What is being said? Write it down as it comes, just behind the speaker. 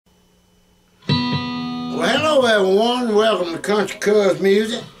Hello everyone, welcome to Country Cuz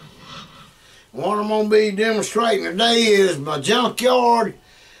Music. What I'm going to be demonstrating today is my junkyard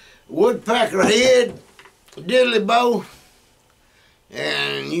woodpecker head diddly bow,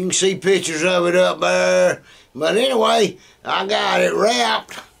 and you can see pictures of it up there. But anyway, I got it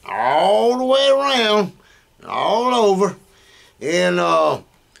wrapped all the way around, all over, in the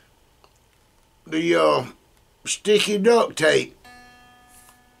sticky duct tape,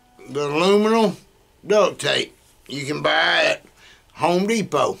 the aluminum duct tape you can buy at Home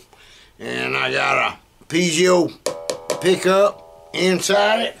Depot. And I got a Peugeot pickup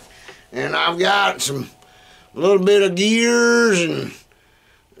inside it, and I've got a little bit of gears and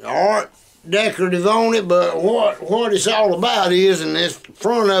art decorative on it. But what it's all about is, and this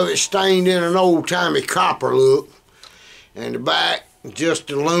front of it stained in an old-timey copper look, and the back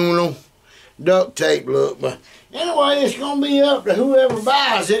just aluminum duct tape look. But anyway, it's gonna be up to whoever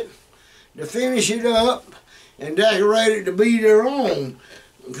buys it to finish it up and decorate it to be their own,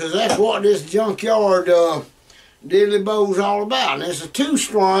 because that's what this junkyard diddly bow's all about. And it's a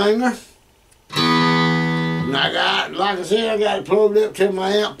 2-stringer, and I got, like I said, I got it plugged up to my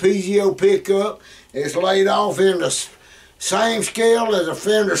amp Peugeot pickup. It's laid off in the same scale as a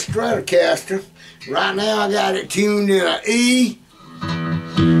Fender Stratocaster. Right now I got it tuned in an E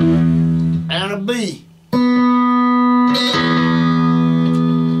and a B.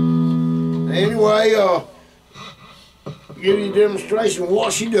 Anyway, give you a demonstration of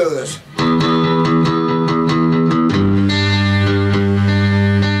what she does.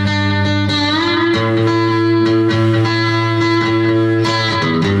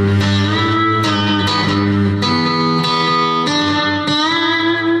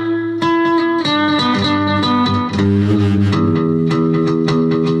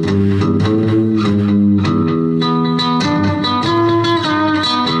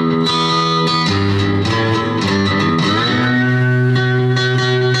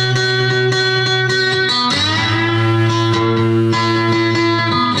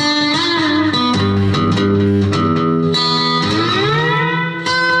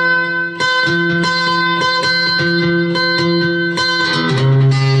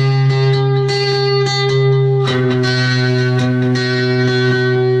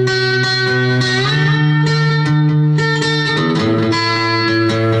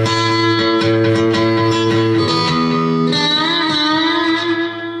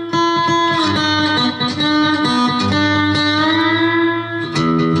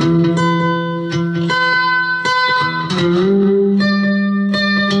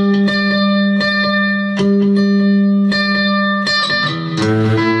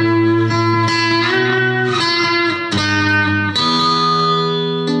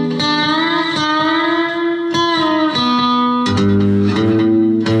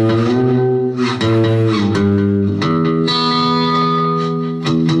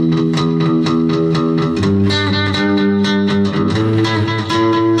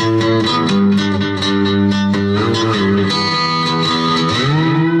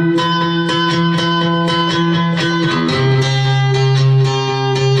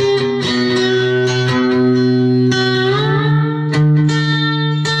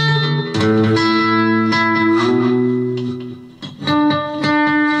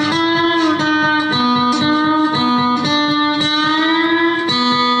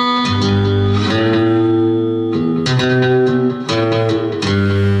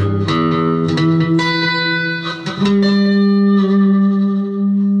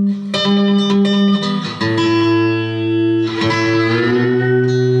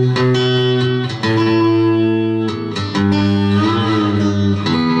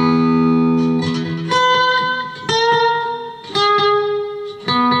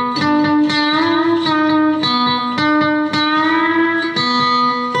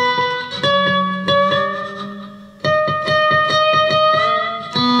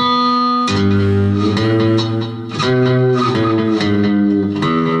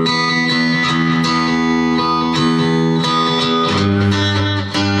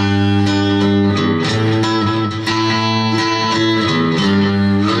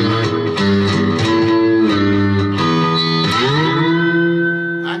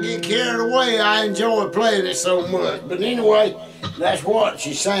 I enjoy playing it so much. But anyway, that's what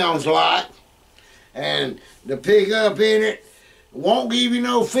she sounds like. And the pickup in it won't give you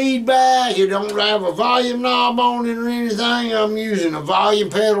no feedback. You don't have a volume knob on it or anything. I'm using a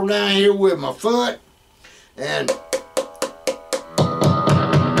volume pedal down here with my foot. And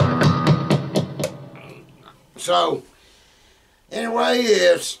so anyway,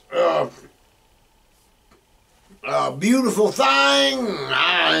 it's a beautiful thing.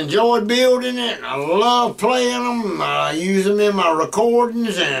 I enjoy building it. I love playing them. I use them in my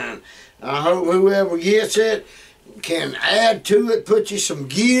recordings, and I hope whoever gets it can add to it, put you some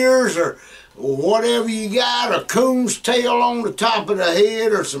gears or whatever you got, a coon's tail on the top of the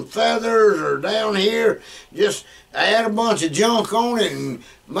head or some feathers or down here. Just add a bunch of junk on it and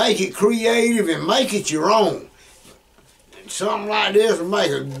make it creative and make it your own. Something like this will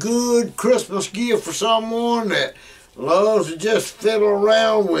make a good Christmas gift for someone that loves to just fiddle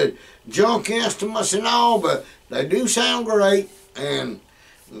around with junk instruments and all, but they do sound great, and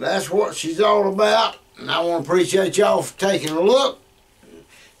that's what she's all about. And I want to appreciate y'all for taking a look.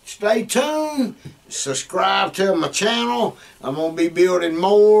 Stay tuned, subscribe to my channel. I'm going to be building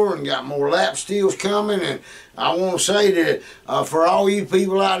more and got more lap steels coming, and I want to say that for all you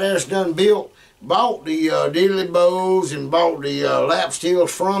people out there that's done bought the Diddley bows and bought the lap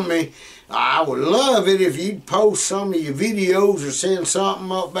steels from me, I would love it if you'd post some of your videos or send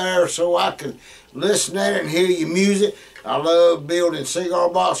something up there so I can listen at it and hear your music. I love building cigar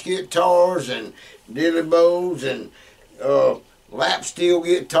box guitars and Diddley bows and lap steel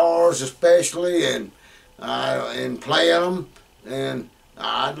guitars especially, and playing them. And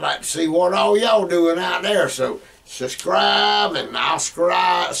I'd like to see what all y'all doing out there. So subscribe, and I'll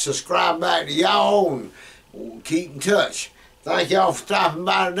subscribe back to y'all, and we'll keep in touch. Thank y'all for stopping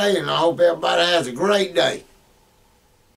by today, and I hope everybody has a great day.